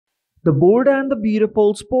The Bold and the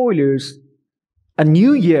Beautiful Spoilers. A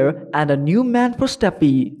new year and a new man for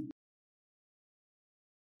Steffy.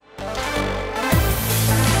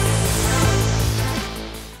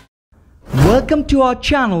 Welcome to our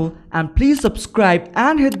channel and please subscribe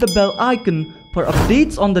and hit the bell icon for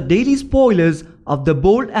updates on the daily spoilers of The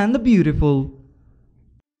Bold and the Beautiful.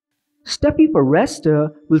 Steffy Forrester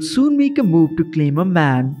will soon make a move to claim a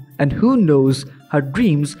man, and who knows, her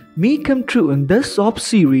dreams may come true in this soap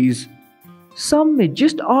series. Some may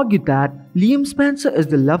just argue that Liam Spencer is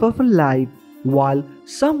the love of her life, while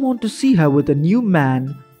some want to see her with a new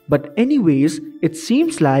man. But anyways, it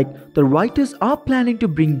seems like the writers are planning to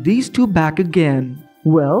bring these two back again.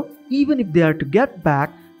 Well, even if they are to get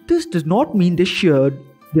back, this does not mean they should.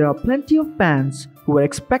 There are plenty of fans who are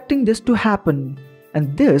expecting this to happen.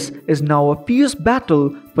 And this is now a fierce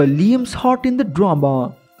battle for Liam's heart in the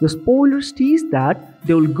drama. The spoilers tease that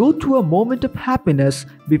they will go through a moment of happiness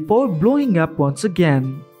before blowing up once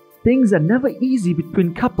again. Things are never easy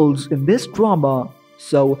between couples in this drama,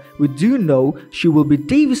 so we do know she will be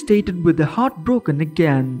devastated with the heartbroken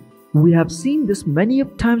again. We have seen this many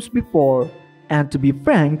of times before, and to be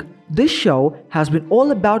frank, this show has been all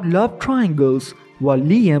about love triangles, while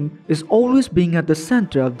Liam is always being at the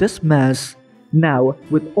center of this mess. Now,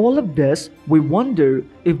 with all of this, we wonder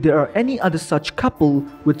if there are any other such couple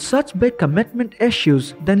with such big commitment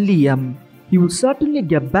issues than Liam. He will certainly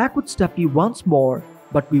get back with Steffy once more,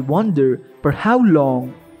 but we wonder for how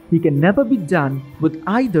long. He can never be done with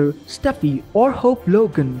either Steffy or Hope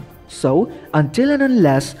Logan. So, until and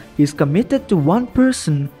unless he is committed to one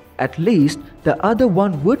person, at least the other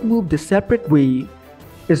one would move the separate way.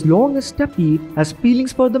 As long as Steffy has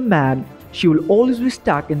feelings for the man, she will always be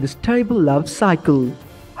stuck in this terrible love cycle.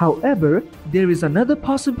 However, there is another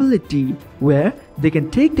possibility where they can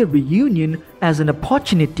take the reunion as an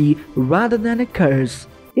opportunity rather than a curse.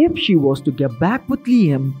 If she was to get back with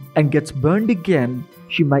Liam and gets burned again,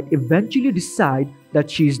 she might eventually decide that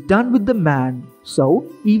she is done with the man. So,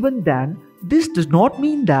 even then, this does not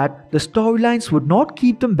mean that the storylines would not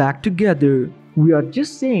keep them back together. We are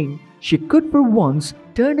just saying she could for once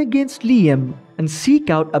turn against Liam and seek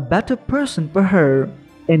out a better person for her.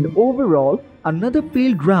 And overall, another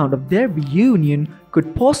failed round of their reunion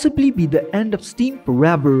could possibly be the end of steam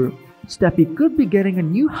forever. Steffy could be getting a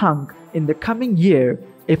new hunk in the coming year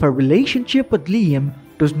if her relationship with Liam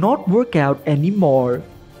does not work out anymore.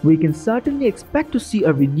 We can certainly expect to see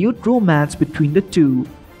a renewed romance between the two.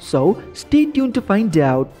 So stay tuned to find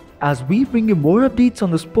out as we bring you more updates on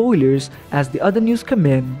the spoilers as the other news come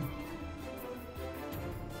in.